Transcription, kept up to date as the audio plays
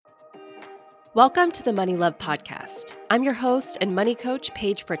Welcome to the Money Love Podcast. I'm your host and money coach,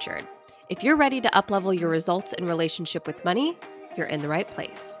 Paige Pritchard. If you're ready to uplevel your results in relationship with money, you're in the right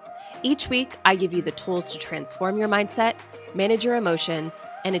place. Each week, I give you the tools to transform your mindset, manage your emotions,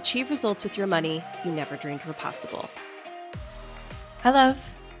 and achieve results with your money you never dreamed were possible. Hi, love.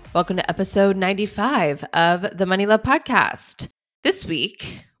 Welcome to episode 95 of the Money Love Podcast. This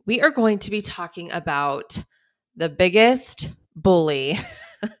week, we are going to be talking about the biggest bully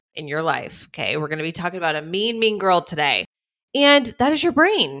in your life. Okay. We're going to be talking about a mean girl today. And that is your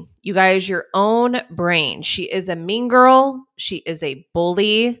brain. You guys, your own brain. She is a mean girl. She is a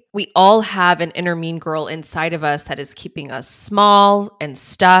bully. We all have an inner mean girl inside of us that is keeping us small and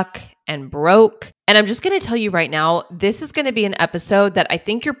stuck and broke. And I'm just going to tell you right now, this is going to be an episode that I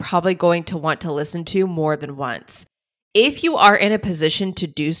think you're probably going to want to listen to more than once. If you are in a position to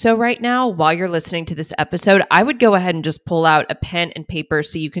do so right now while you're listening to this episode, I would go ahead and just pull out a pen and paper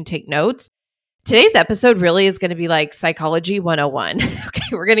so you can take notes. Today's episode really is going to be like Psychology 101. Okay,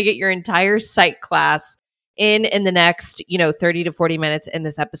 we're going to get your entire psych class in the next, 30 to 40 minutes in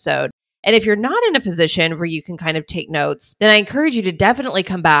this episode. And if you're not in a position where you can kind of take notes, then I encourage you to definitely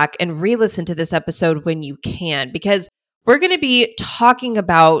come back and re-listen to this episode when you can, because we're going to be talking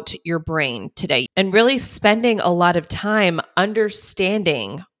about your brain today and really spending a lot of time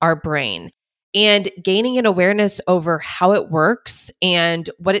understanding our brain and gaining an awareness over how it works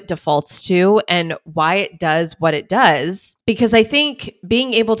and what it defaults to and why it does what it does. Because I think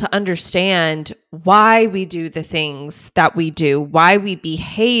being able to understand why we do the things that we do, why we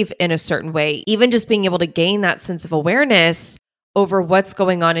behave in a certain way, even just being able to gain that sense of awareness over what's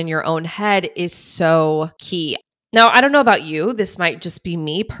going on in your own head is so key. Now, I don't know about you, this might just be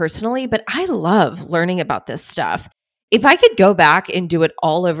me personally, but I love learning about this stuff. If I could go back and do it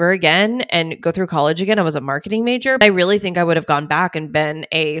all over again and go through college again, I was a marketing major. I really think I would have gone back and been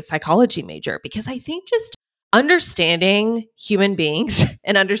a psychology major, because I think just understanding human beings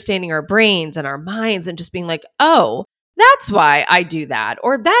and understanding our brains and our minds and just being like, oh, that's why I do that,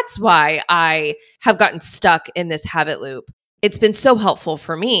 or that's why I have gotten stuck in this habit loop. It's been so helpful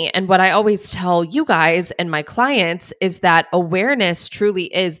for me. And what I always tell you guys and my clients is that awareness truly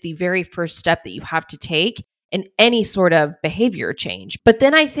is the very first step that you have to take in any sort of behavior change. But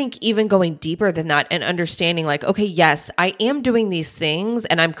then I think even going deeper than that and understanding like, okay, yes, I am doing these things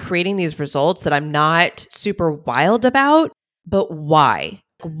and I'm creating these results that I'm not super wild about, but why?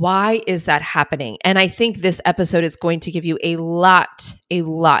 Why is that happening? And I think this episode is going to give you a lot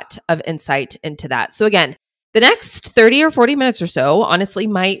of insight into that. So again, the next 30 or 40 minutes or so, honestly,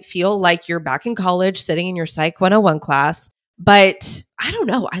 might feel like you're back in college sitting in your Psych 101 class. But I don't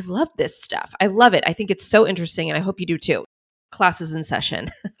know. I love this stuff. I love it. I think it's so interesting, and I hope you do too. Class is in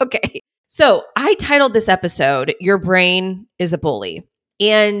session. Okay. So I titled this episode, Your Brain is a Bully.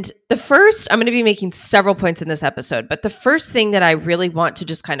 And I'm going to be making several points in this episode, but the first thing that I really want to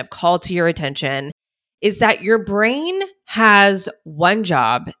just kind of call to your attention is that your brain has one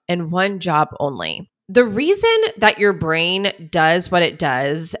job and one job only. The reason that your brain does what it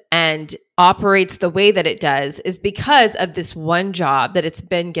does and operates the way that it does is because of this one job that it's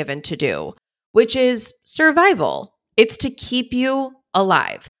been given to do, which is survival. It's to keep you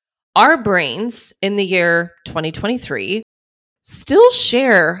alive. Our brains in the year 2023 still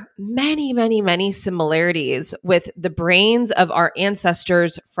share many similarities with the brains of our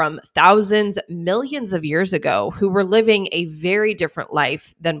ancestors from thousands, millions of years ago who were living a very different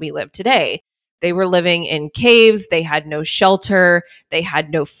life than we live today. They were living in caves. They had no shelter. They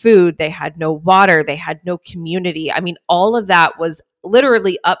had no food. They had no water. They had no community. I mean, all of that was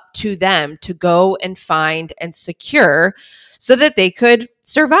literally up to them to go and find and secure so that they could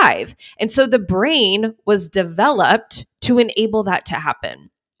survive. And so the brain was developed to enable that to happen.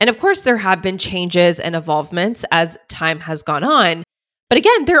 And of course, there have been changes and evolvements as time has gone on. But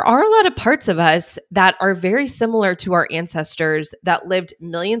again, there are a lot of parts of us that are very similar to our ancestors that lived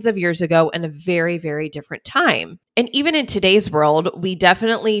millions of years ago in a very different time. And even in today's world, we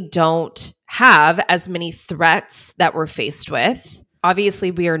definitely don't have as many threats that we're faced with. Obviously,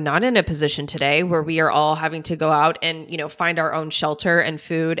 we are not in a position today where we are all having to go out and, find our own shelter and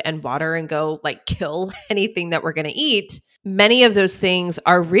food and water and go like kill anything that we're going to eat. Many of those things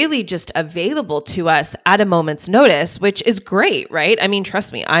are really just available to us at a moment's notice, which is great, right? I mean,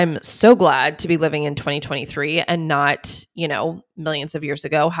 trust me, I'm so glad to be living in 2023 and not, millions of years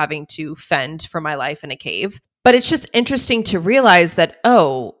ago having to fend for my life in a cave. But it's just interesting to realize that,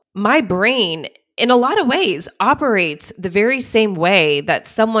 oh, my brain in a lot of ways operates the very same way that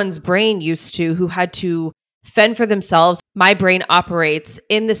someone's brain used to who had to fend for themselves. My brain operates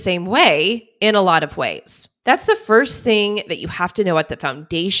in the same way in a lot of ways. That's the first thing that you have to know at the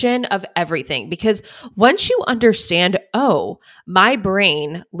foundation of everything. Because once you understand, oh, my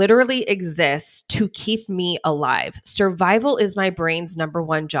brain literally exists to keep me alive. Survival is my brain's number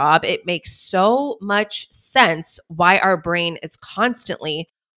one job. It makes so much sense why our brain is constantly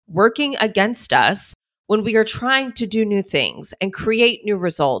working against us when we are trying to do new things and create new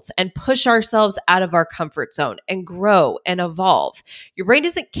results and push ourselves out of our comfort zone and grow and evolve. Your brain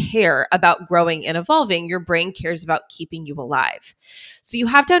doesn't care about growing and evolving. Your brain cares about keeping you alive. So you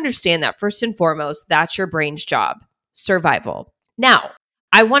have to understand that first and foremost, that's your brain's job, survival. Now,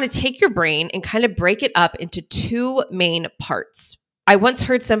 I want to take your brain and kind of break it up into two main parts. I once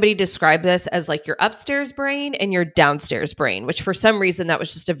heard somebody describe this as like your upstairs brain and your downstairs brain, which for some reason that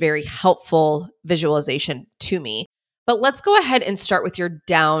was just a very helpful visualization to me. But let's go ahead and start with your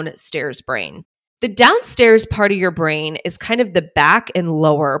downstairs brain. The downstairs part of your brain is kind of the back and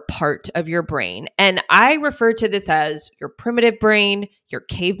lower part of your brain. And I refer to this as your primitive brain, your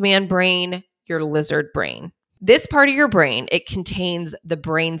caveman brain, your lizard brain. This part of your brain, it contains the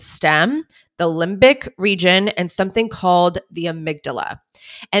brain stem, the limbic region, and something called the amygdala.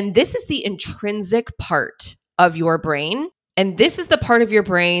 And this is the intrinsic part of your brain. And this is the part of your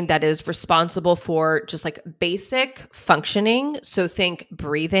brain that is responsible for just like basic functioning. So think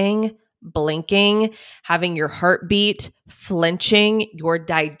breathing, blinking, having your heartbeat, flinching, your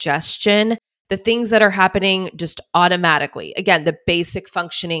digestion, the things that are happening just automatically. Again, the basic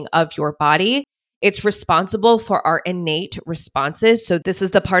functioning of your body. It's responsible for our innate responses. So this is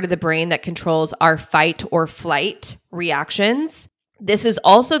the part of the brain that controls our fight or flight reactions. This is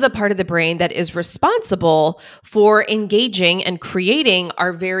also the part of the brain that is responsible for engaging and creating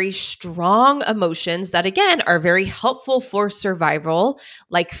our very strong emotions that, again, are very helpful for survival,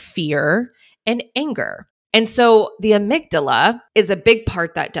 like fear and anger. And so the amygdala is a big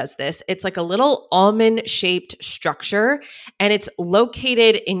part that does this. It's like a little almond-shaped structure, and it's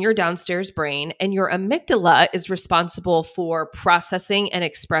located in your downstairs brain. And your amygdala is responsible for processing and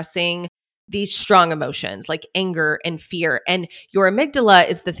expressing these strong emotions like anger and fear. And your amygdala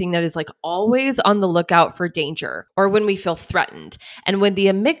is the thing that is like always on the lookout for danger or when we feel threatened. And when the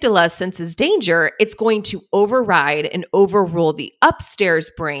amygdala senses danger, it's going to override and overrule the upstairs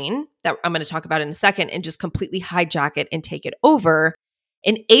brain that I'm going to talk about in a second and just completely hijack it and take it over,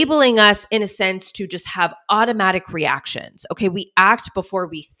 enabling us in a sense to just have automatic reactions. Okay, we act before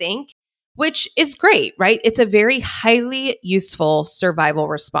we think, which is great, right? It's a very highly useful survival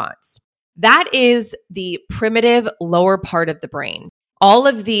response. That is the primitive lower part of the brain. All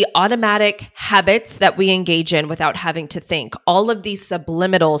of the automatic habits that we engage in without having to think, all of the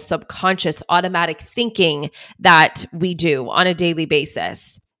subliminal, subconscious, automatic thinking that we do on a daily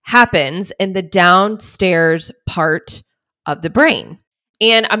basis happens in the downstairs part of the brain.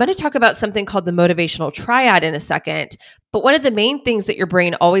 And I'm going to talk about something called the motivational triad in a second. But one of the main things that your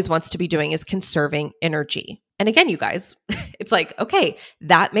brain always wants to be doing is conserving energy. And again, you guys, it's like, okay,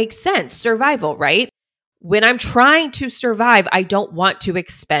 that makes sense. Survival, right? When I'm trying to survive, I don't want to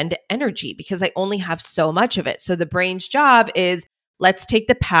expend energy because I only have so much of it. So the brain's job is, let's take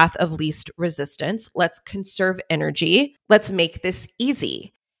the path of least resistance. Let's conserve energy. Let's make this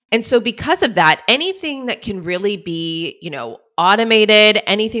easy. And so because of that, anything that can really be, automated,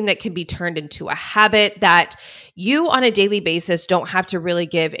 anything that can be turned into a habit that you on a daily basis don't have to really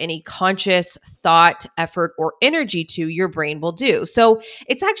give any conscious thought, effort, or energy to, your brain will do. So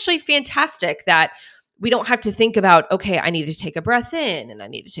it's actually fantastic that we don't have to think about, okay, I need to take a breath in and I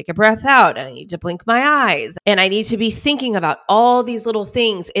need to take a breath out and I need to blink my eyes and I need to be thinking about all these little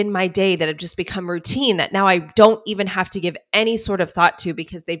things in my day that have just become routine that now I don't even have to give any sort of thought to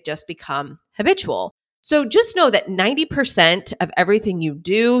because they've just become habitual. So just know that 90% of everything you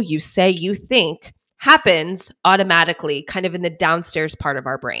do, you say, you think happens automatically kind of in the downstairs part of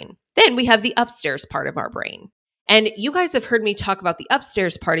our brain. Then we have the upstairs part of our brain. And you guys have heard me talk about the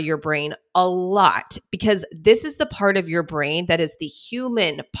upstairs part of your brain a lot because this is the part of your brain that is the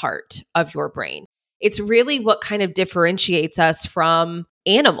human part of your brain. It's really what kind of differentiates us from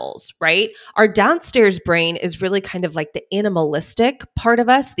animals, right? Our downstairs brain is really kind of like the animalistic part of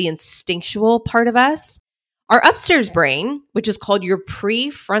us, the instinctual part of us. Our upstairs brain, which is called your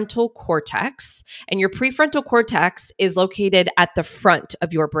prefrontal cortex, and your prefrontal cortex is located at the front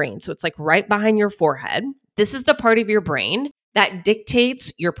of your brain. So it's like right behind your forehead. This is the part of your brain that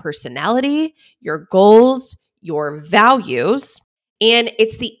dictates your personality, your goals, your values, and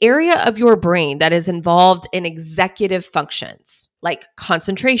it's the area of your brain that is involved in executive functions like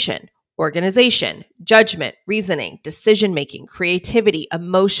concentration, organization, judgment, reasoning, decision-making, creativity,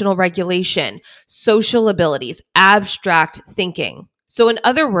 emotional regulation, social abilities, abstract thinking. So in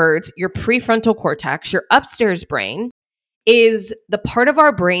other words, your prefrontal cortex, your upstairs brain, is the part of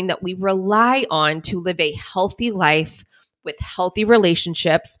our brain that we rely on to live a healthy life with healthy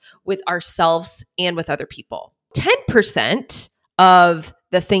relationships with ourselves and with other people. 10% of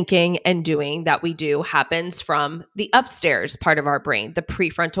the thinking and doing that we do happens from the upstairs part of our brain, the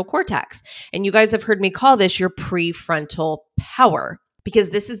prefrontal cortex. And you guys have heard me call this your prefrontal power,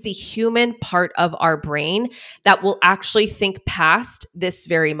 because this is the human part of our brain that will actually think past this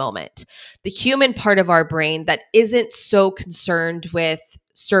very moment. The human part of our brain that isn't so concerned with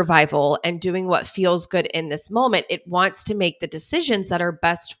survival and doing what feels good in this moment. It wants to make the decisions that are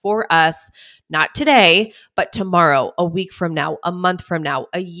best for us, not today, but tomorrow, a week from now, a month from now,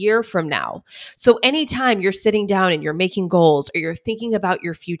 a year from now. So anytime you're sitting down and you're making goals, or you're thinking about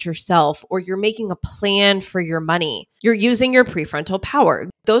your future self, or you're making a plan for your money, you're using your prefrontal power.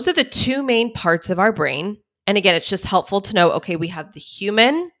 Those are the two main parts of our brain. And again, it's just helpful to know, okay, we have the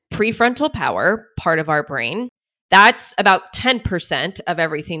human prefrontal power part of our brain. That's about 10% of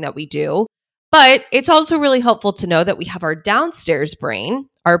everything that we do. But it's also really helpful to know that we have our downstairs brain,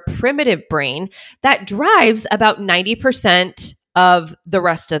 our primitive brain, that drives about 90% of the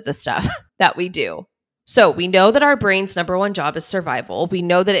rest of the stuff that we do. So we know that our brain's number one job is survival. We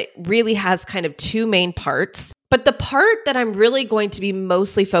know that it really has kind of two main parts. But the part that I'm really going to be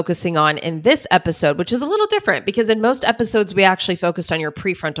mostly focusing on in this episode, which is a little different because in most episodes, we actually focused on your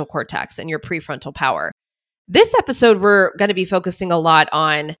prefrontal cortex and your prefrontal power. This episode, we're going to be focusing a lot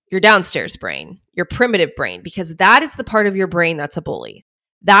on your downstairs brain, your primitive brain, because that is the part of your brain that's a bully.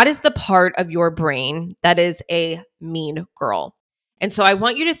 That is the part of your brain that is a mean girl. And so I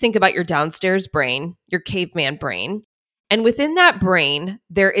want you to think about your downstairs brain, your caveman brain. And within that brain,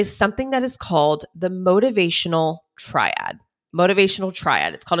 there is something that is called the motivational triad. Motivational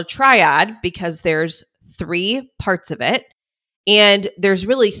triad. It's called a triad because there's 3 parts of it. And there's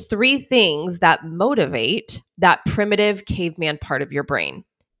really 3 things that motivate that primitive caveman part of your brain.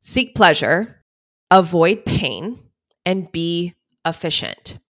 Seek pleasure, avoid pain, and be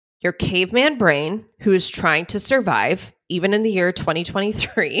efficient. Your caveman brain, who is trying to survive, even in the year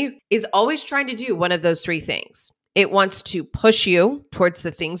 2023, is always trying to do one of those 3 things. It wants to push you towards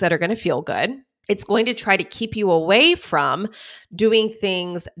the things that are going to feel good. It's going to try to keep you away from doing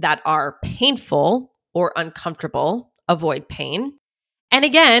things that are painful or uncomfortable. Avoid pain. And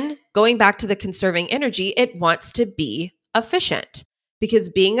again, going back to the conserving energy, it wants to be efficient because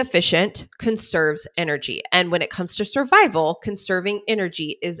being efficient conserves energy. And when it comes to survival, conserving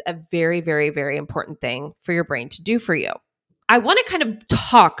energy is a very, very, very important thing for your brain to do for you. I want to kind of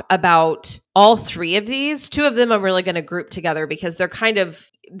talk about all 3 of these. 2 of them I'm really going to group together because they're kind of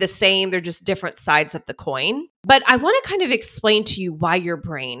the same. They're just different sides of the coin. But I want to kind of explain to you why your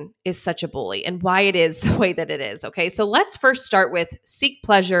brain is such a bully and why it is the way that it is. Okay, so let's first start with seek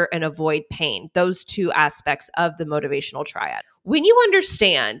pleasure and avoid pain, those 2 aspects of the motivational triad. When you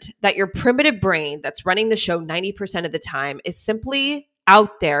understand that your primitive brain that's running the show 90% of the time is simply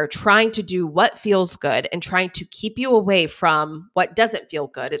out there trying to do what feels good and trying to keep you away from what doesn't feel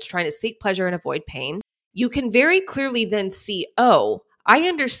good, it's trying to seek pleasure and avoid pain, you can very clearly then see, oh, I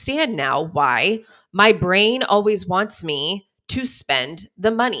understand now why my brain always wants me to spend the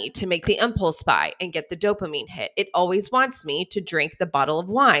money to make the impulse buy and get the dopamine hit. It always wants me to drink the bottle of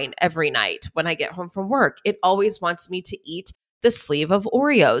wine every night when I get home from work. It always wants me to eat the sleeve of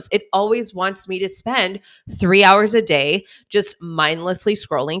Oreos. It always wants me to spend 3 hours a day just mindlessly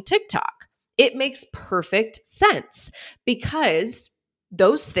scrolling TikTok. It makes perfect sense because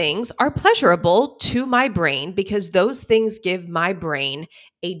those things are pleasurable to my brain because those things give my brain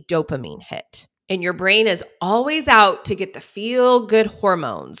a dopamine hit. And your brain is always out to get the feel-good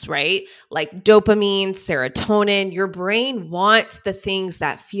hormones, right? Like dopamine, serotonin. Your brain wants the things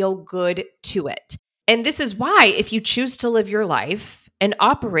that feel good to it. And this is why if you choose to live your life and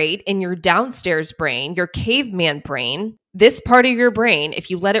operate in your downstairs brain, your caveman brain, this part of your brain, if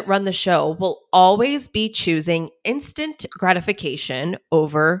you let it run the show, will always be choosing instant gratification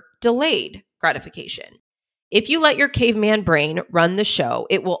over delayed gratification. If you let your caveman brain run the show,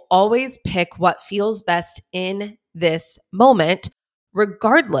 it will always pick what feels best in this moment,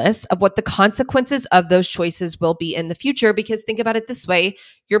 regardless of what the consequences of those choices will be in the future. Because think about it this way,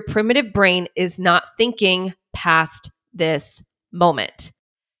 your primitive brain is not thinking past this moment.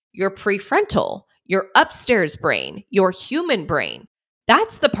 Your prefrontal, your upstairs brain, your human brain,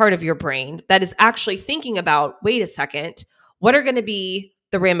 that's the part of your brain that is actually thinking about, wait a second, what are going to be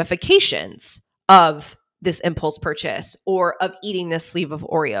the ramifications of this impulse purchase or of eating this sleeve of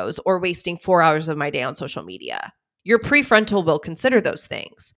Oreos or wasting 4 hours of my day on social media. Your prefrontal will consider those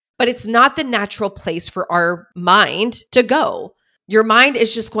things, but it's not the natural place for our mind to go. Your mind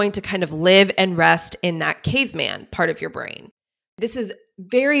is just going to kind of live and rest in that caveman part of your brain. This is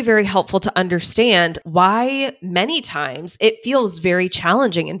very, very helpful to understand why many times it feels very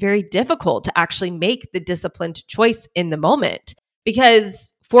challenging and very difficult to actually make the disciplined choice in the moment.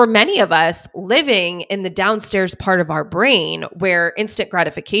 Because for many of us, living in the downstairs part of our brain where instant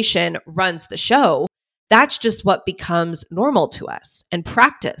gratification runs the show, that's just what becomes normal to us and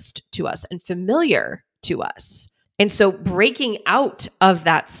practiced to us and familiar to us. And so breaking out of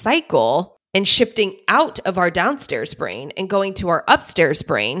that cycle and shifting out of our downstairs brain and going to our upstairs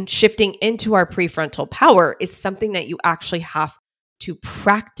brain, shifting into our prefrontal power is something that you actually have to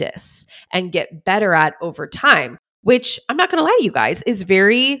practice and get better at over time, which I'm not going to lie to you guys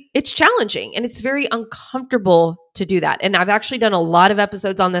it's challenging and it's very uncomfortable to do that. And I've actually done a lot of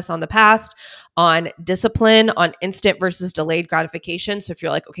episodes on this on the past, on discipline, on instant versus delayed gratification. So if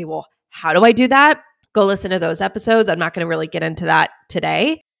you're like, okay, well, how do I do that? Go listen to those episodes. I'm not going to really get into that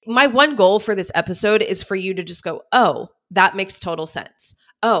today. My one goal for this episode is for you to just go, oh, that makes total sense.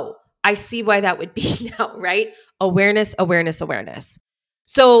 Oh, I see why that would be now, right? Awareness, awareness, awareness.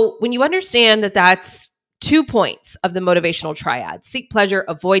 So when you understand that that's 2 points of the motivational triad, seek pleasure,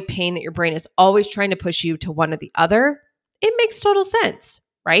 avoid pain, that your brain is always trying to push you to one or the other, it makes total sense,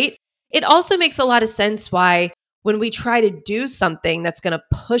 right? It also makes a lot of sense why when we try to do something that's going to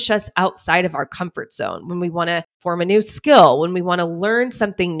push us outside of our comfort zone, when we want to form a new skill, when we want to learn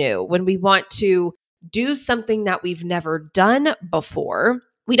something new, when we want to do something that we've never done before,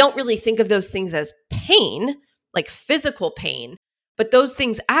 we don't really think of those things as pain, like physical pain, but those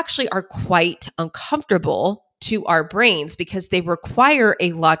things actually are quite uncomfortable to our brains because they require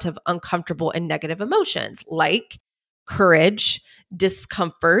a lot of uncomfortable and negative emotions like courage,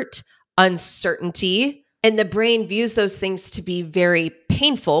 discomfort, uncertainty. And the brain views those things to be very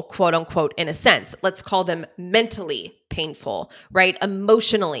painful, quote unquote, in a sense. Let's call them mentally painful, right?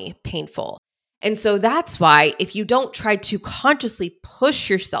 Emotionally painful. And so that's why if you don't try to consciously push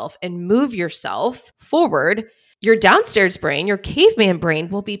yourself and move yourself forward, your downstairs brain, your caveman brain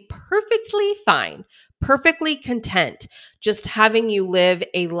will be perfectly fine, perfectly content, just having you live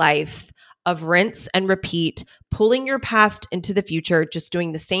a life of rinse and repeat, pulling your past into the future, just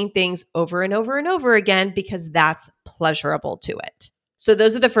doing the same things over and over and over again because that's pleasurable to it. So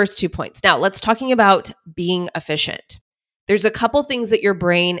those are the first 2 points. Now let's talking about being efficient. There's a couple things that your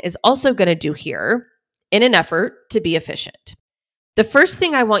brain is also going to do here in an effort to be efficient. The first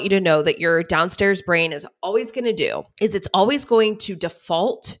thing I want you to know that your downstairs brain is always going to do is it's always going to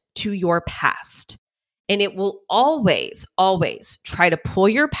default to your past. And it will always, always try to pull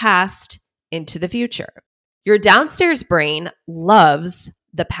your past into the future. Your downstairs brain loves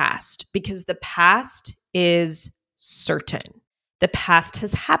the past because the past is certain. The past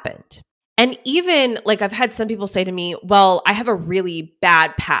has happened. And even like I've had some people say to me, well, I have a really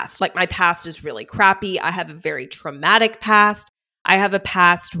bad past. Like my past is really crappy. I have a very traumatic past. I have a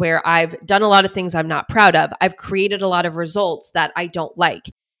past where I've done a lot of things I'm not proud of. I've created a lot of results that I don't like.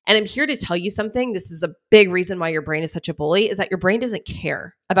 And I'm here to tell you something. This is a big reason why your brain is such a bully, is that your brain doesn't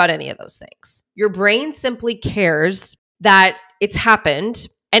care about any of those things. Your brain simply cares that it's happened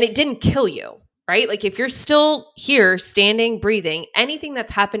and it didn't kill you, right? Like if you're still here, standing, breathing, anything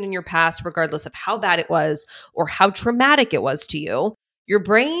that's happened in your past, regardless of how bad it was or how traumatic it was to you, your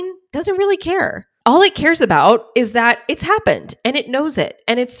brain doesn't really care. All it cares about is that it's happened and it knows it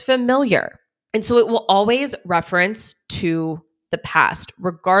and it's familiar. And so it will always reference to the past,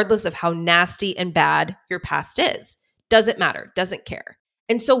 regardless of how nasty and bad your past is. Doesn't matter, doesn't care.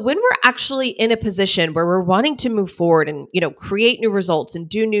 And so when we're actually in a position where we're wanting to move forward and, create new results and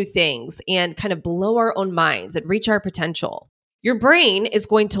do new things and kind of blow our own minds and reach our potential, your brain is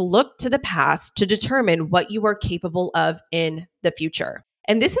going to look to the past to determine what you are capable of in the future.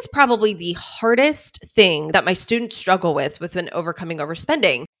 And this is probably the hardest thing that my students struggle with when overcoming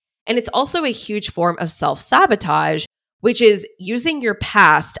overspending. And it's also a huge form of self-sabotage, which is using your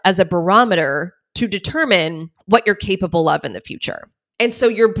past as a barometer to determine what you're capable of in the future. And so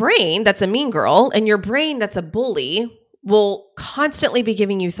your brain that's a mean girl and your brain that's a bully will constantly be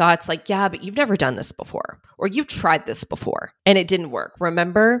giving you thoughts like, yeah, but you've never done this before, or you've tried this before and it didn't work.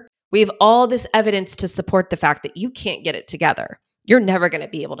 Remember, we have all this evidence to support the fact that you can't get it together. You're never going to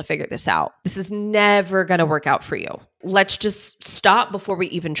be able to figure this out. This is never going to work out for you. Let's just stop before we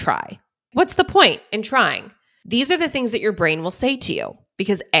even try. What's the point in trying? These are the things that your brain will say to you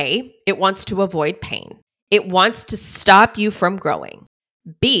because A, it wants to avoid pain. It wants to stop you from growing.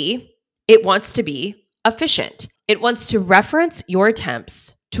 B, it wants to be efficient. It wants to reference your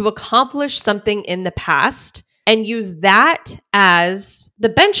attempts to accomplish something in the past and use that as the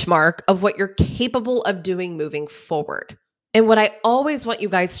benchmark of what you're capable of doing moving forward. And what I always want you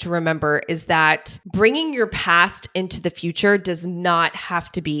guys to remember is that bringing your past into the future does not have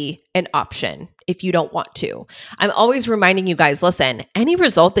to be an option if you don't want to. I'm always reminding you guys, listen, any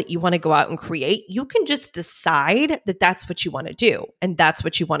result that you want to go out and create, you can just decide that that's what you want to do and that's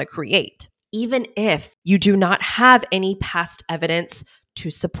what you want to create, even if you do not have any past evidence to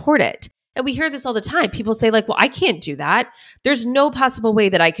support it. And we hear this all the time. People say like, well, I can't do that. There's no possible way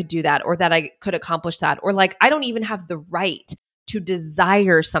that I could do that or that I could accomplish that. Or like, I don't even have the right to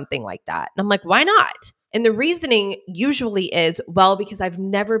desire something like that. And I'm like, why not? And the reasoning usually is, well, because I've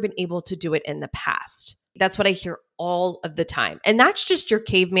never been able to do it in the past. That's what I hear all of the time. And that's just your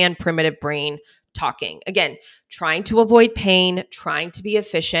caveman primitive brain talking. Again, trying to avoid pain, trying to be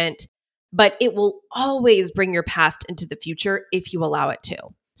efficient, but it will always bring your past into the future if you allow it to.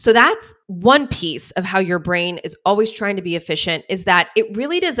 So that's one piece of how your brain is always trying to be efficient, is that it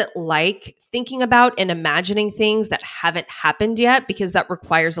really doesn't like thinking about and imagining things that haven't happened yet, because that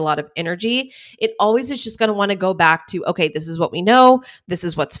requires a lot of energy. It always is just going to want to go back to, okay, this is what we know. This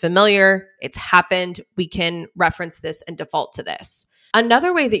is what's familiar. It's happened. We can reference this and default to this.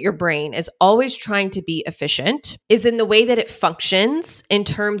 Another way that your brain is always trying to be efficient is in the way that it functions in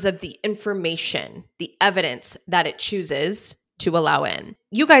terms of the information, the evidence that it chooses to allow in.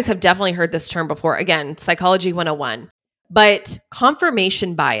 You guys have definitely heard this term before. Again, Psychology 101. But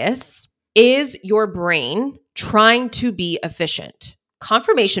confirmation bias is your brain trying to be efficient.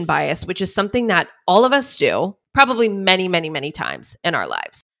 Confirmation bias, which is something that all of us do, probably many, many, many times in our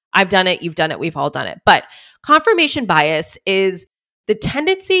lives. I've done it, you've done it, we've all done it. But confirmation bias is the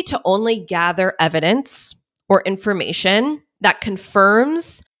tendency to only gather evidence or information that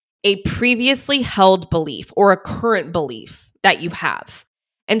confirms a previously held belief or a current belief that you have.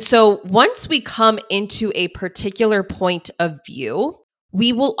 And so once we come into a particular point of view,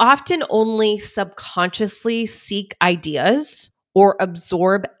 we will often only subconsciously seek ideas or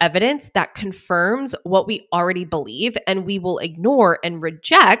absorb evidence that confirms what we already believe, and we will ignore and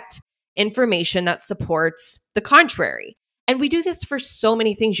reject information that supports the contrary. And we do this for so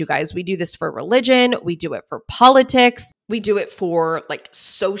many things, you guys. We do this for religion. We do it for politics. We do it for like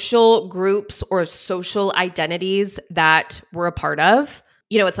social groups or social identities that we're a part of.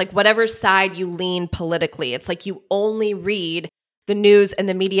 You know, it's like whatever side you lean politically, it's like you only read the news and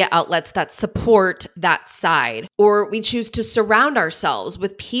the media outlets that support that side. Or we choose to surround ourselves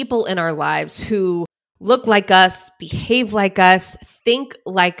with people in our lives who look like us, behave like us, think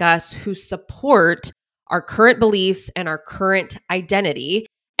like us, who support our current beliefs and our current identity.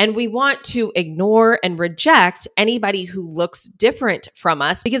 And we want to ignore and reject anybody who looks different from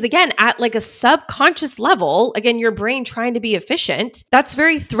us. Because again, at like a subconscious level, again, your brain trying to be efficient, that's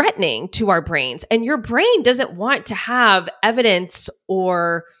very threatening to our brains. And your brain doesn't want to have evidence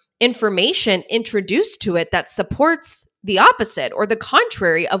or information introduced to it that supports the opposite or the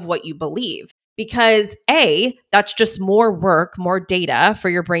contrary of what you believe. Because A, that's just more work, more data for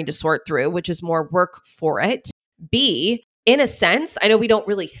your brain to sort through, which is more work for it. B, in a sense, I know we don't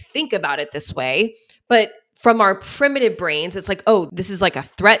really think about it this way, but from our primitive brains, it's like, oh, this is like a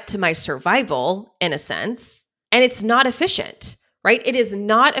threat to my survival in a sense. And it's not efficient, right? It is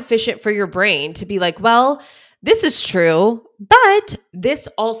not efficient for your brain to be like, well, this is true, but this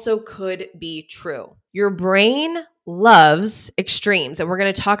also could be true. Your brain loves extremes. And we're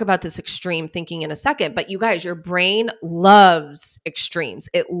going to talk about this extreme thinking in a second. But you guys, your brain loves extremes.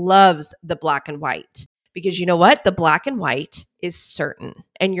 It loves the black and white. Because you know what? The black and white is certain.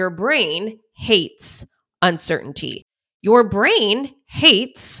 And your brain hates uncertainty. Your brain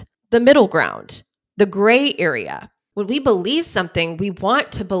hates the middle ground, the gray area. When we believe something, we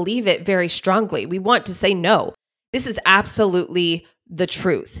want to believe it very strongly. We want to say, no, this is absolutely the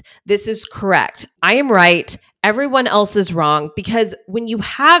truth. This is correct. I am right. Everyone else is wrong. Because when you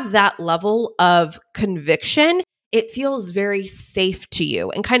have that level of conviction, it feels very safe to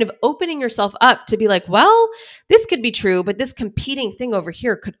you, and kind of opening yourself up to be like, well, this could be true, but this competing thing over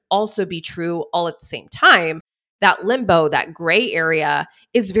here could also be true all at the same time. That limbo, that gray area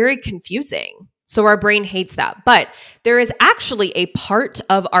is very confusing. So our brain hates that. But there is actually a part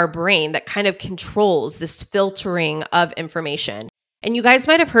of our brain that kind of controls this filtering of information. And you guys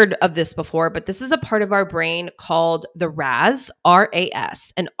might have heard of this before, but this is a part of our brain called the RAS,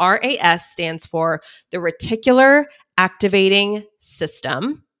 R-A-S. And RAS stands for the Reticular Activating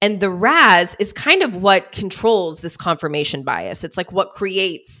System. And the RAS is kind of what controls this confirmation bias. It's like what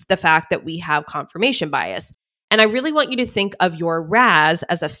creates the fact that we have confirmation bias. And I really want you to think of your RAS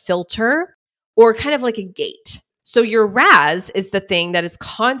as a filter or kind of like a gate. So your RAS is the thing that is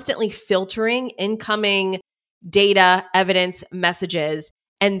constantly filtering incoming data, evidence, messages.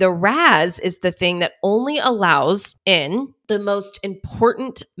 And the RAS is the thing that only allows in the most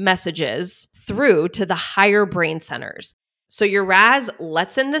important messages through to the higher brain centers. So your RAS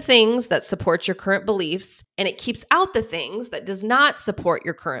lets in the things that support your current beliefs, and it keeps out the things that does not support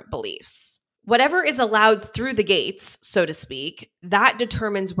your current beliefs. Whatever is allowed through the gates, so to speak, that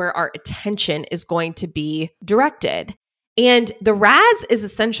determines where our attention is going to be directed. And the RAS is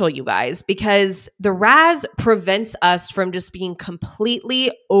essential, you guys, because the RAS prevents us from just being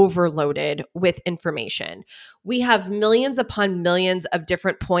completely overloaded with information. We have millions upon millions of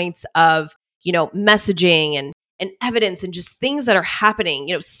different points of, messaging and evidence and just things that are happening,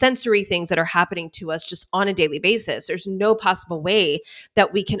 sensory things that are happening to us just on a daily basis. There's no possible way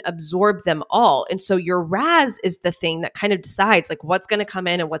that we can absorb them all. And so your RAS is the thing that kind of decides like what's going to come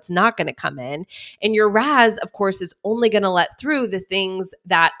in and what's not going to come in. And your RAS, of course, is only going to let through the things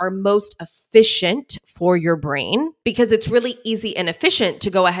that are most efficient for your brain, because it's really easy and efficient to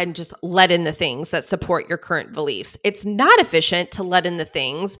go ahead and just let in the things that support your current beliefs. It's not efficient to let in the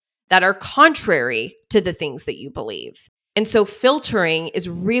things that are contrary to the things that you believe. And so filtering is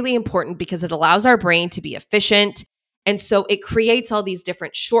really important because it allows our brain to be efficient. And so it creates all these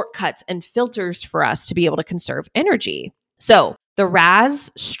different shortcuts and filters for us to be able to conserve energy. So the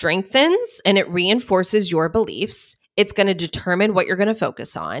RAS strengthens and it reinforces your beliefs. It's going to determine what you're going to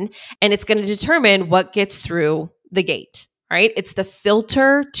focus on, and it's going to determine what gets through the gate, right? It's the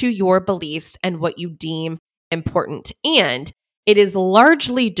filter to your beliefs and what you deem important. And it is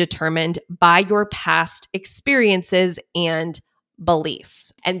largely determined by your past experiences and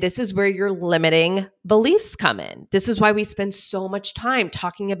beliefs. And this is where your limiting beliefs come in. This is why we spend so much time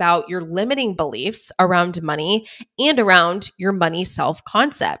talking about your limiting beliefs around money and around your money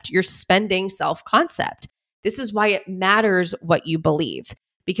self-concept, your spending self-concept. This is why it matters what you believe,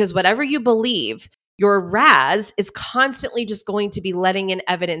 because whatever you believe, your RAS is constantly just going to be letting in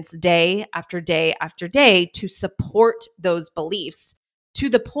evidence day after day after day to support those beliefs, to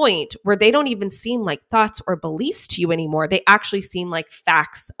the point where they don't even seem like thoughts or beliefs to you anymore. They actually seem like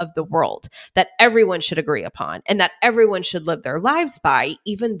facts of the world that everyone should agree upon and that everyone should live their lives by,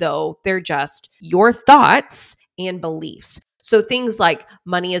 even though they're just your thoughts and beliefs. So things like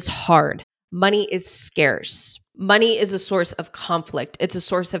money is hard, money is scarce, money is a source of conflict. It's a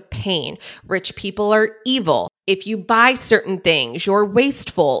source of pain. Rich people are evil. If you buy certain things, you're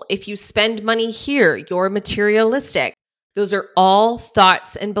wasteful. If you spend money here, you're materialistic. Those are all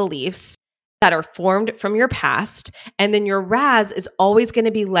thoughts and beliefs that are formed from your past. And then your RAS is always going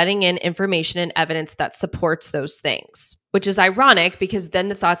to be letting in information and evidence that supports those things, which is ironic because then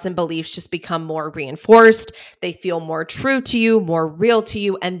the thoughts and beliefs just become more reinforced. They feel more true to you, more real to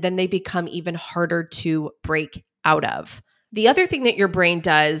you, and then they become even harder to break out of. The other thing that your brain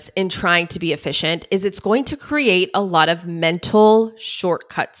does in trying to be efficient is it's going to create a lot of mental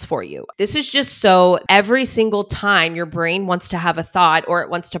shortcuts for you. This is just so every single time your brain wants to have a thought or it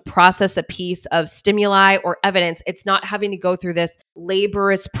wants to process a piece of stimuli or evidence, it's not having to go through this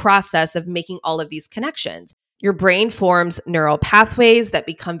laborious process of making all of these connections. Your brain forms neural pathways that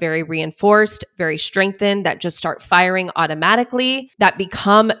become very reinforced, very strengthened, that just start firing automatically, that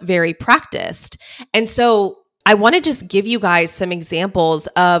become very practiced. And so I want to just give you guys some examples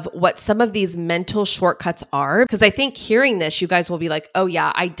of what some of these mental shortcuts are, because I think hearing this, you guys will be like, oh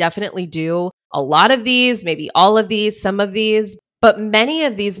yeah, I definitely do a lot of these, maybe all of these, some of these. But many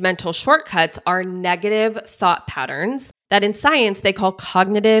of these mental shortcuts are negative thought patterns that in science they call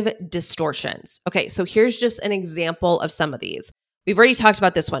cognitive distortions. Okay, so here's just an example of some of these. We've already talked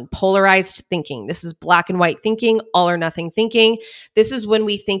about this one, polarized thinking. This is black and white thinking, all or nothing thinking. This is when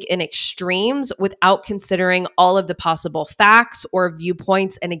we think in extremes without considering all of the possible facts or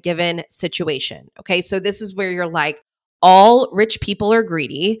viewpoints in a given situation. Okay, so this is where you're like, all rich people are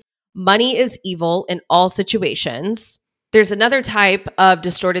greedy. Money is evil in all situations. There's another type of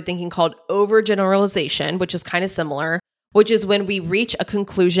distorted thinking called overgeneralization, which is kind of similar, which is when we reach a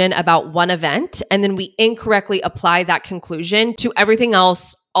conclusion about one event and then we incorrectly apply that conclusion to everything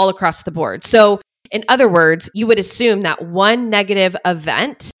else all across the board. So in other words, you would assume that one negative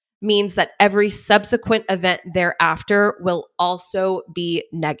event means that every subsequent event thereafter will also be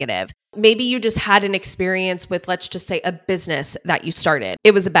negative. Maybe you just had an experience with, let's just say, a business that you started.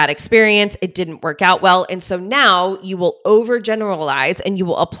 It was a bad experience. It didn't work out well. And so now you will overgeneralize and you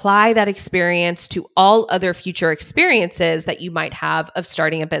will apply that experience to all other future experiences that you might have of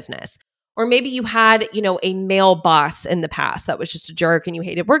starting a business. Or maybe you had, a male boss in the past that was just a jerk and you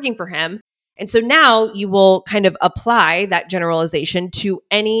hated working for him. And so now you will kind of apply that generalization to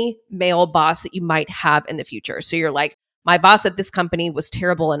any male boss that you might have in the future. So you're like, my boss at this company was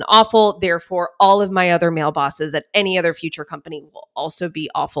terrible and awful. Therefore, all of my other male bosses at any other future company will also be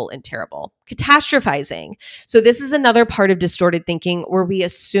awful and terrible. Catastrophizing. So this is another part of distorted thinking where we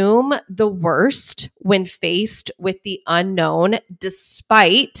assume the worst when faced with the unknown,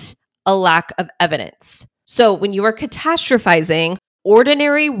 despite a lack of evidence. So when you are catastrophizing,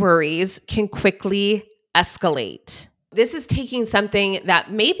 ordinary worries can quickly escalate. This is taking something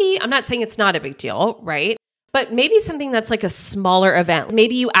that maybe, I'm not saying it's not a big deal, right? But maybe something that's like a smaller event.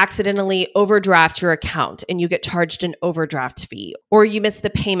 Maybe you accidentally overdraft your account and you get charged an overdraft fee, or you miss the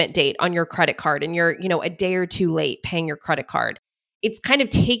payment date on your credit card and you're, a day or two late paying your credit card. It's kind of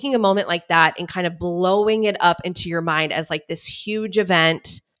taking a moment like that and kind of blowing it up into your mind as like this huge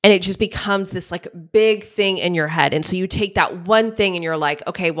event. And it just becomes this like big thing in your head. And so you take that one thing and you're like,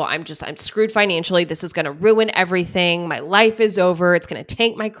 okay, well, I'm screwed financially. This is going to ruin everything. My life is over. It's going to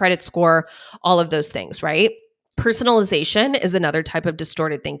tank my credit score, all of those things, right? Personalization is another type of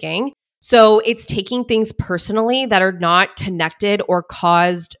distorted thinking. So it's taking things personally that are not connected or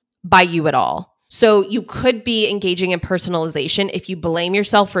caused by you at all. So you could be engaging in personalization if you blame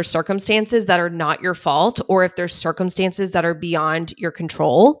yourself for circumstances that are not your fault, or if there's circumstances that are beyond your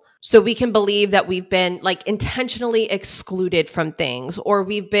control. So we can believe that we've been like intentionally excluded from things, or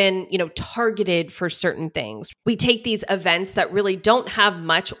we've been, targeted for certain things. We take these events that really don't have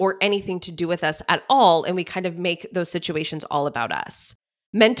much or anything to do with us at all, and we kind of make those situations all about us.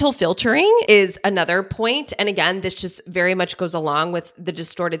 Mental filtering is another point. And again, this just very much goes along with the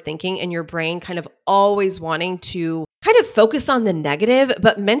distorted thinking and your brain kind of always wanting to kind of focus on the negative.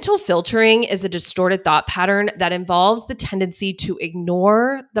 But mental filtering is a distorted thought pattern that involves the tendency to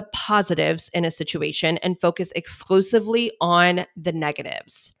ignore the positives in a situation and focus exclusively on the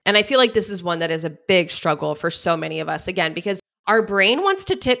negatives. And I feel like this is one that is a big struggle for so many of us, again, because our brain wants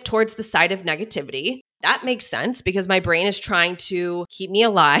to tip towards the side of negativity. That makes sense because my brain is trying to keep me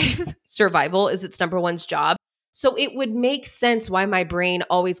alive. Survival is its number one job. So it would make sense why my brain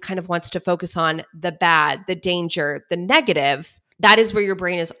always kind of wants to focus on the bad, the danger, the negative. That is where your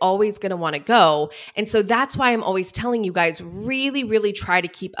brain is always going to want to go. And so that's why I'm always telling you guys, really, really try to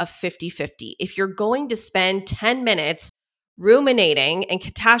keep a 50-50. If you're going to spend 10 minutes ruminating and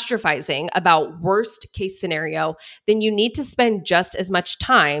catastrophizing about worst case scenario, then you need to spend just as much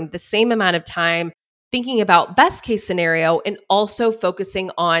time, the same amount of time, thinking about best case scenario and also focusing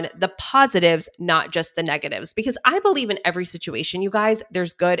on the positives, not just the negatives. Because I believe in every situation, you guys,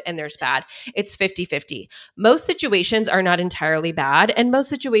 there's good and there's bad. It's 50-50. Most situations are not entirely bad and most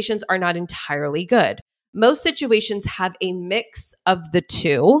situations are not entirely good. Most situations have a mix of the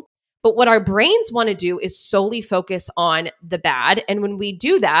two. But what our brains want to do is solely focus on the bad. And when we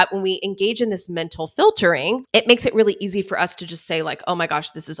do that, when we engage in this mental filtering, it makes it really easy for us to just say like, oh my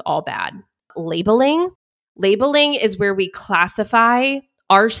gosh, this is all bad. Labeling is where we classify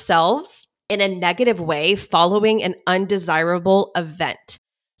ourselves in a negative way following an undesirable event.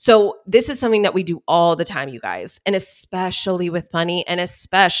 So this is something that we do all the time, you guys, and especially with money and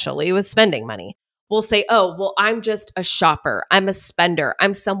especially with spending money. We'll say, oh, well, I'm just a shopper. I'm a spender.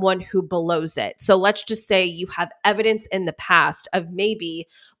 I'm someone who blows it. So let's just say you have evidence in the past of maybe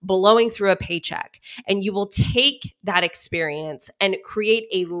blowing through a paycheck, and you will take that experience and create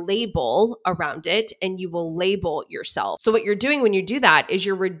a label around it, and you will label yourself. So what you're doing when you do that is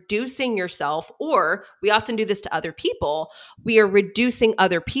you're reducing yourself, or we often do this to other people. We are reducing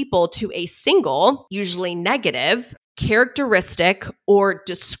other people to a single, usually negative, characteristic or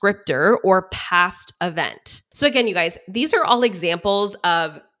descriptor or past event. So again, you guys, these are all examples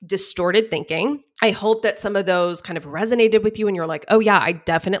of distorted thinking. I hope that some of those kind of resonated with you and you're like, oh yeah, I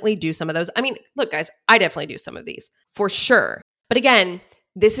definitely do some of those. I mean, look guys, I definitely do some of these for sure. But again,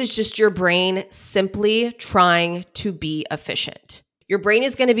 this is just your brain simply trying to be efficient. Your brain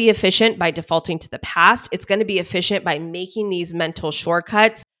is going to be efficient by defaulting to the past. It's going to be efficient by making these mental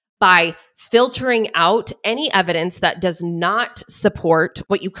shortcuts, by filtering out any evidence that does not support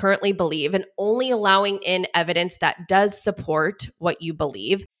what you currently believe and only allowing in evidence that does support what you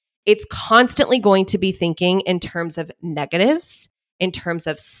believe. It's constantly going to be thinking in terms of negatives, in terms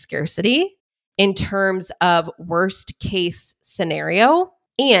of scarcity, in terms of worst case scenario,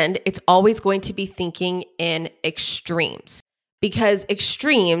 and it's always going to be thinking in extremes. Because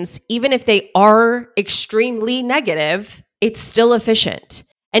extremes, even if they are extremely negative, it's still efficient.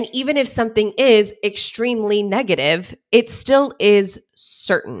 And even if something is extremely negative, it still is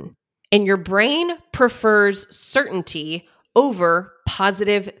certain. And your brain prefers certainty over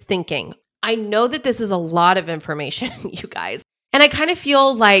positive thinking. I know that this is a lot of information, you guys. And I kind of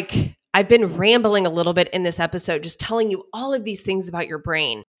feel like I've been rambling a little bit in this episode, just telling you all of these things about your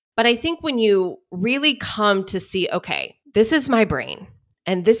brain. But I think when you really come to see, okay, this is my brain,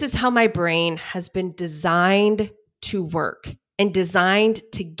 and this is how my brain has been designed to work and designed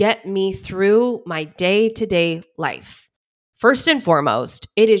to get me through my day-to-day life. First and foremost,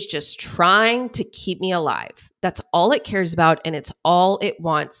 it is just trying to keep me alive. That's all it cares about, and it's all it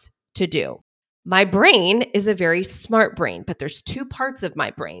wants to do. My brain is a very smart brain, but there's two parts of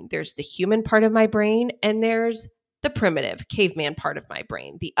my brain. There's the human part of my brain, and there's the primitive caveman part of my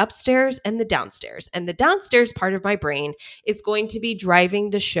brain, the upstairs and the downstairs. And the downstairs part of my brain is going to be driving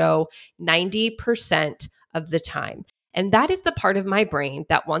the show 90% of the time. And that is the part of my brain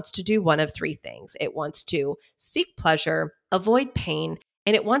that wants to do one of three things. It wants to seek pleasure, avoid pain,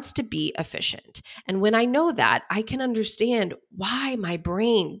 and it wants to be efficient. And when I know that, I can understand why my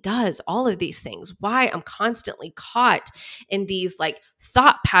brain does all of these things, why I'm constantly caught in these like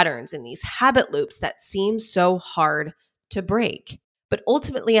thought patterns and these habit loops that seem so hard to break. But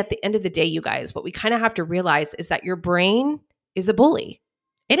ultimately, at the end of the day, you guys, what we kind of have to realize is that your brain is a bully.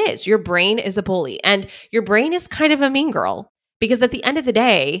 It is. Your brain is a bully. And your brain is kind of a mean girl because at the end of the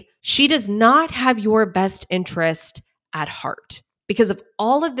day, she does not have your best interest at heart. Because of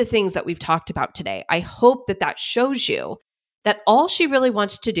all of the things that we've talked about today, I hope that that shows you that all she really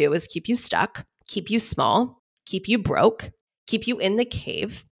wants to do is keep you stuck, keep you small, keep you broke, keep you in the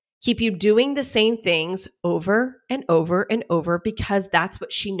cave, keep you doing the same things over and over and over because that's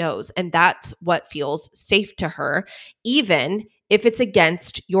what she knows and that's what feels safe to her, even if it's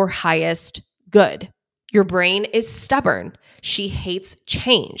against your highest good. Your brain is stubborn. She hates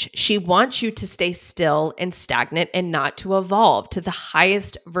change. She wants you to stay still and stagnant and not to evolve to the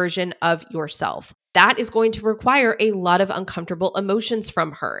highest version of yourself. That is going to require a lot of uncomfortable emotions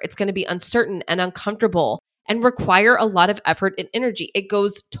from her. It's going to be uncertain and uncomfortable and require a lot of effort and energy. It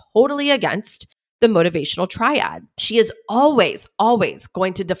goes totally against the motivational triad. She is always, always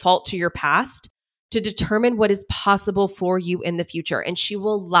going to default to your past to determine what is possible for you in the future. And she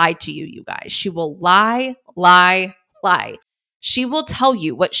will lie to you, you guys. She will lie. She will tell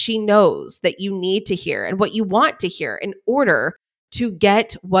you what she knows that you need to hear and what you want to hear in order to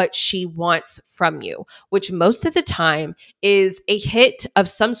get what she wants from you, which most of the time is a hit of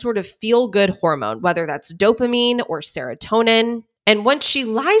some sort of feel-good hormone, whether that's dopamine or serotonin. And once she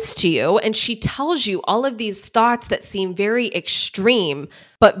lies to you and she tells you all of these thoughts that seem very extreme,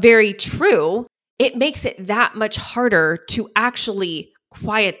 but very true, it makes it that much harder to actually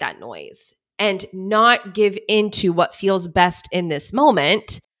quiet that noise and not give into what feels best in this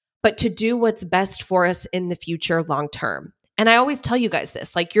moment, but to do what's best for us in the future long term. And I always tell you guys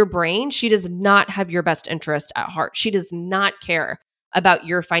this, like your brain, she does not have your best interest at heart. She does not care about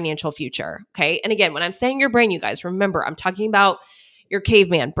your financial future, okay? And again, when I'm saying your brain, you guys, remember, I'm talking about your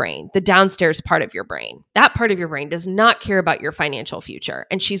caveman brain, the downstairs part of your brain. That part of your brain does not care about your financial future.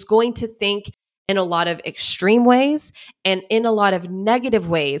 And she's going to think in a lot of extreme ways and in a lot of negative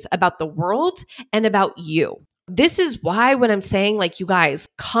ways about the world and about you. This is why when I'm saying like, you guys,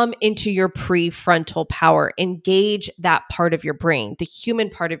 come into your prefrontal power, engage that part of your brain, the human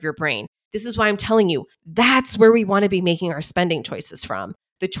part of your brain. This is why I'm telling you, that's where we want to be making our spending choices from,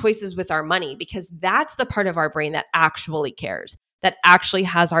 the choices with our money, because that's the part of our brain that actually cares, that actually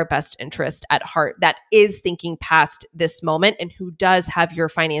has our best interest at heart, that is thinking past this moment and who does have your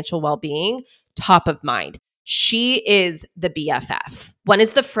financial well-being top of mind. She is the BFF. One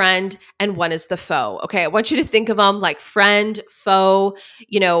is the friend and one is the foe. Okay, I want you to think of them like friend, foe,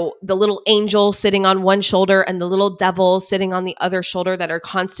 the little angel sitting on one shoulder and the little devil sitting on the other shoulder that are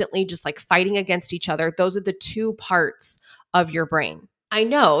constantly just like fighting against each other. Those are the two parts of your brain. I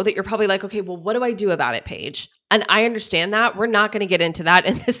know that you're probably like, okay, well, what do I do about it, Paige? And I understand that. We're not going to get into that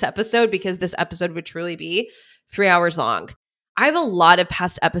in this episode because this episode would truly be 3 hours long. I have a lot of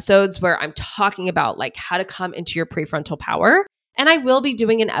past episodes where I'm talking about like how to come into your prefrontal power. And I will be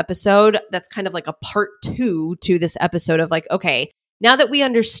doing an episode that's kind of like a part 2 to this episode of like, okay, now that we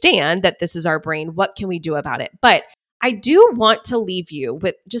understand that this is our brain, what can we do about it? But I do want to leave you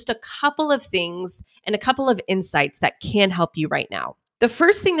with just a couple of things and a couple of insights that can help you right now. The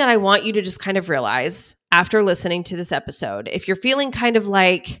first thing that I want you to just kind of realize after listening to this episode, if you're feeling kind of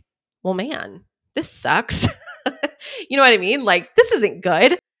like, well, man, this sucks. You know what I mean? Like, this isn't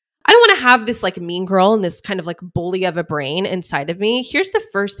good. I don't want to have this like mean girl and this kind of like bully of a brain inside of me. Here's the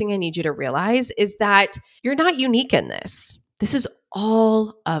first thing I need you to realize is that you're not unique in this. This is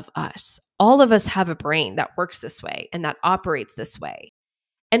all of us. All of us have a brain that works this way and that operates this way.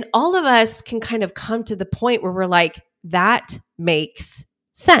 And all of us can kind of come to the point where we're like, that makes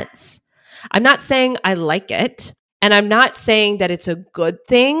sense. I'm not saying I like it. And I'm not saying that it's a good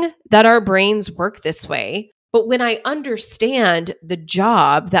thing that our brains work this way, but when I understand the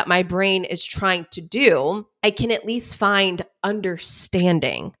job that my brain is trying to do, I can at least find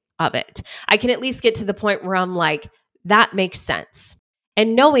understanding of it. I can at least get to the point where I'm like, that makes sense.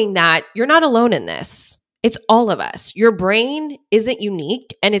 And knowing that you're not alone in this. It's all of us. Your brain isn't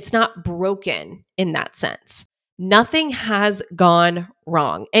unique and it's not broken in that sense. Nothing has gone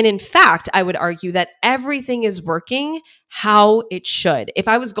wrong. And in fact, I would argue that everything is working how it should. If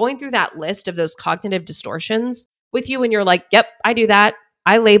I was going through that list of those cognitive distortions with you and you're like, yep, I do that.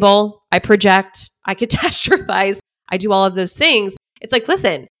 I label, I project, I catastrophize, I do all of those things. It's like,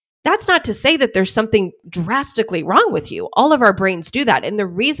 listen, that's not to say that there's something drastically wrong with you. All of our brains do that. And the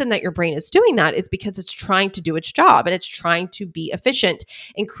reason that your brain is doing that is because it's trying to do its job and it's trying to be efficient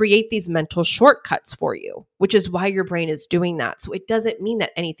and create these mental shortcuts for you, which is why your brain is doing that. So it doesn't mean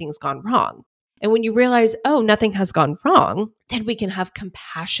that anything's gone wrong. And when you realize, oh, nothing has gone wrong, then we can have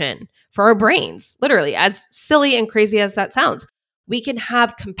compassion for our brains. Literally, as silly and crazy as that sounds, we can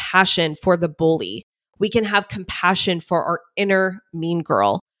have compassion for the bully. We can have compassion for our inner mean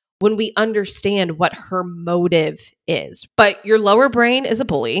girl when we understand what her motive is. But your lower brain is a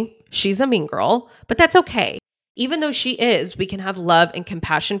bully. She's a mean girl, but that's okay. Even though she is, we can have love and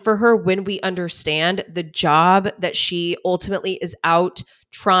compassion for her when we understand the job that she ultimately is out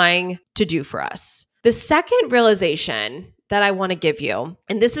trying to do for us. The second realization that I want to give you,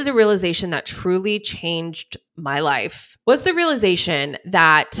 and this is a realization that truly changed my life, was the realization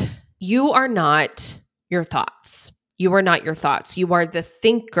that you are not your thoughts. You are not your thoughts. You are the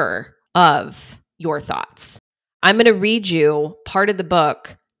thinker of your thoughts. I'm going to read you part of the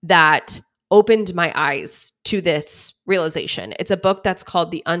book that opened my eyes to this realization. It's a book that's called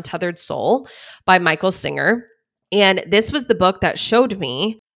The Untethered Soul by Michael Singer. And this was the book that showed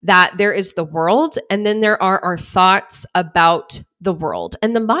me that there is the world and then there are our thoughts about the world.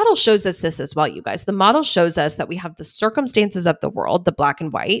 And the model shows us this as well, you guys. The model shows us that we have the circumstances of the world, the black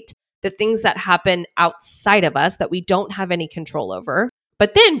and white, the things that happen outside of us that we don't have any control over.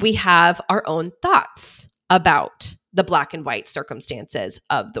 But then we have our own thoughts about the black and white circumstances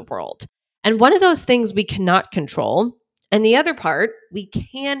of the world. And one of those things we cannot control, and the other part we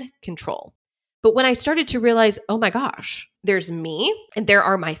can control. But when I started to realize, oh my gosh, there's me and there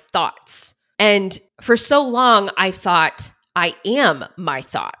are my thoughts. And for so long, I thought I am my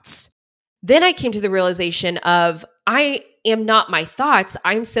thoughts. Then I came to the realization of I am not my thoughts.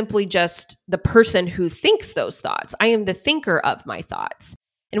 I'm simply just the person who thinks those thoughts. I am the thinker of my thoughts.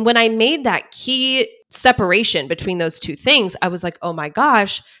 And when I made that key separation between those two things, I was like, oh my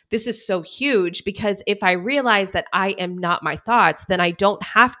gosh, this is so huge, because if I realize that I am not my thoughts, then I don't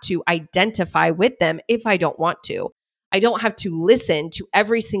have to identify with them if I don't want to. I don't have to listen to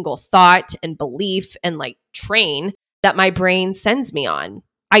every single thought and belief and train that my brain sends me on.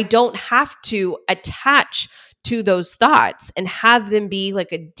 I don't have to attach to those thoughts and have them be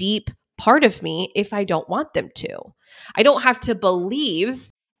like a deep part of me if I don't want them to. I don't have to believe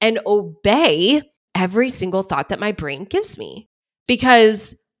and obey every single thought that my brain gives me,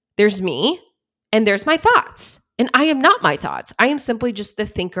 because there's me and there's my thoughts. And I am not my thoughts. I am simply just the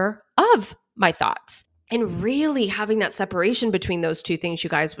thinker of my thoughts. And really having that separation between those two things, you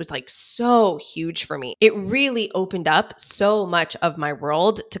guys, was so huge for me. It really opened up so much of my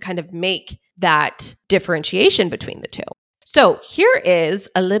world to kind of make that differentiation between the two. So here is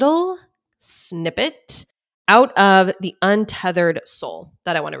a little snippet out of The Untethered Soul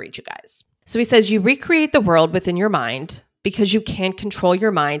that I want to read you guys. So he says, you recreate the world within your mind because you can control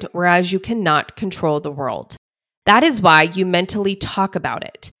your mind, whereas you cannot control the world. That is why you mentally talk about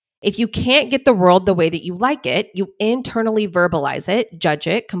it. If you can't get the world the way that you like it, you internally verbalize it, judge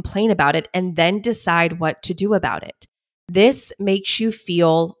it, complain about it, and then decide what to do about it. This makes you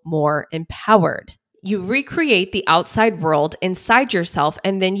feel more empowered. You recreate the outside world inside yourself,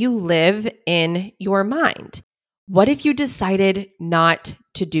 and then you live in your mind. What if you decided not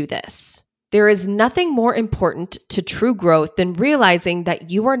to do this? There is nothing more important to true growth than realizing that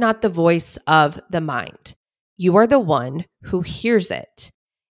you are not the voice of the mind. You are the one who hears it.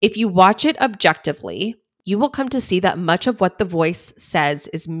 If you watch it objectively, you will come to see that much of what the voice says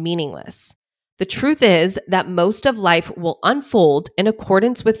is meaningless. The truth is that most of life will unfold in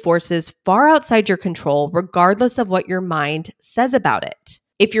accordance with forces far outside your control, regardless of what your mind says about it.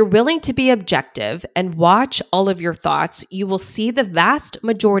 If you're willing to be objective and watch all of your thoughts, you will see the vast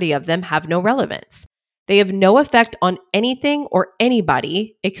majority of them have no relevance. They have no effect on anything or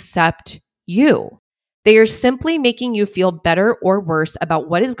anybody except you. They are simply making you feel better or worse about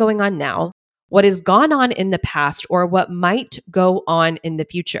what is going on now, what has gone on in the past, or what might go on in the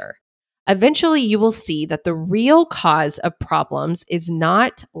future. eventually you will see that the real cause of problems is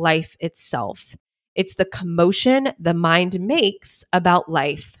not life itself. It's the commotion the mind makes about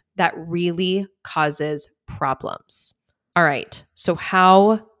life that really causes problems. All right, so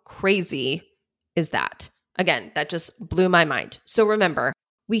how crazy is that? Again, that just blew my mind. So remember,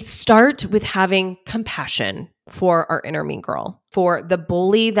 we start with having compassion for our inner mean girl, for the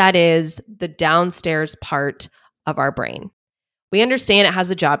bully that is the downstairs part of our brain. We understand it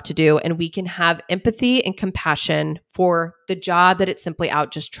has a job to do, and we can have empathy and compassion for the job that it's simply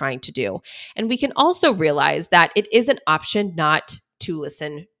out just trying to do. And we can also realize that it is an option not to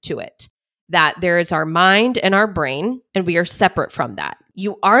listen to it, that there is our mind and our brain, and we are separate from that.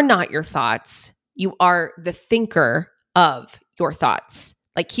 You are not your thoughts. You are the thinker of your thoughts.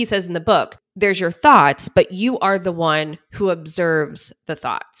 Like he says in the book, there's your thoughts, but you are the one who observes the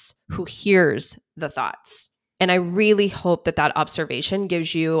thoughts, who hears the thoughts. And I really hope that that observation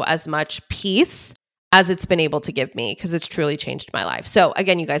gives you as much peace as it's been able to give me, because it's truly changed my life. So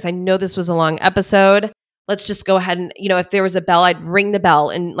again, you guys, I know this was a long episode. Let's just go ahead and, if there was a bell, I'd ring the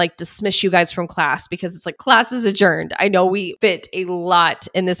bell and dismiss you guys from class, because it's class is adjourned. I know we fit a lot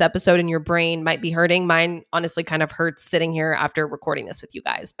in this episode and your brain might be hurting. Mine honestly kind of hurts sitting here after recording this with you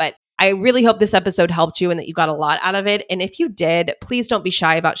guys. But I really hope this episode helped you and that you got a lot out of it. And if you did, please don't be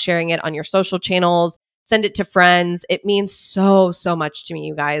shy about sharing it on your social channels. Send it to friends. It means so, so much to me,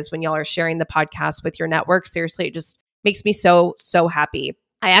 you guys, when y'all are sharing the podcast with your network. Seriously, it just makes me so, so happy.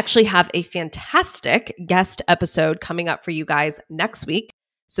 I actually have a fantastic guest episode coming up for you guys next week.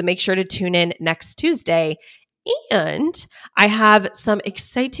 So make sure to tune in next Tuesday. And I have some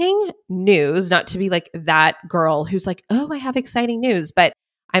exciting news, not to be that girl who's oh, I have exciting news, but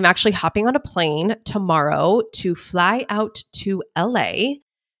I'm actually hopping on a plane tomorrow to fly out to LA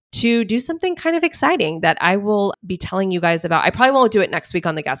to do something kind of exciting that I will be telling you guys about. I probably won't do it next week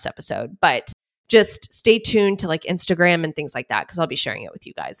on the guest episode, but just stay tuned to Instagram and things like that, because I'll be sharing it with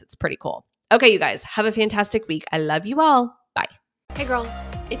you guys. It's pretty cool. Okay, you guys, have a fantastic week. I love you all. Bye. Hey girl,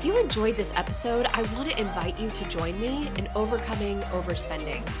 if you enjoyed this episode, I want to invite you to join me in Overcoming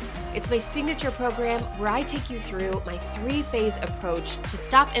Overspending. It's my signature program where I take you through my 3-phase approach to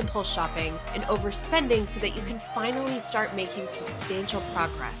stop impulse shopping and overspending so that you can finally start making substantial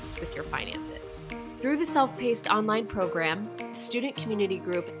progress with your finances. Through the self-paced online program, the student community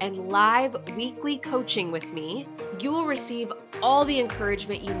group, and live weekly coaching with me, you will receive all the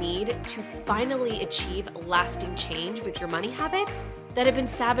encouragement you need to finally achieve lasting change with your money habits that have been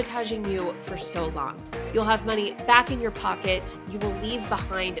sabotaging you for so long. You'll have money back in your pocket. You will leave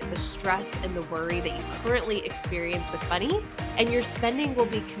behind the stress and the worry that you currently experience with money, and your spending will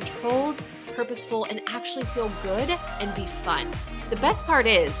be controlled, purposeful, and actually feel good and be fun. The best part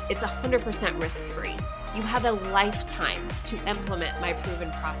is it's 100% risk-free. You have a lifetime to implement my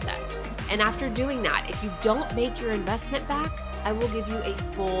proven process. And after doing that, if you don't make your investment back, I will give you a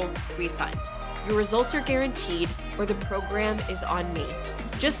full refund. Your results are guaranteed, or the program is on me.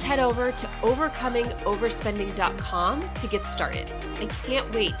 Just head over to overcomingoverspending.com to get started. I can't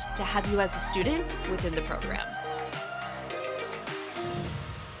wait to have you as a student within the program.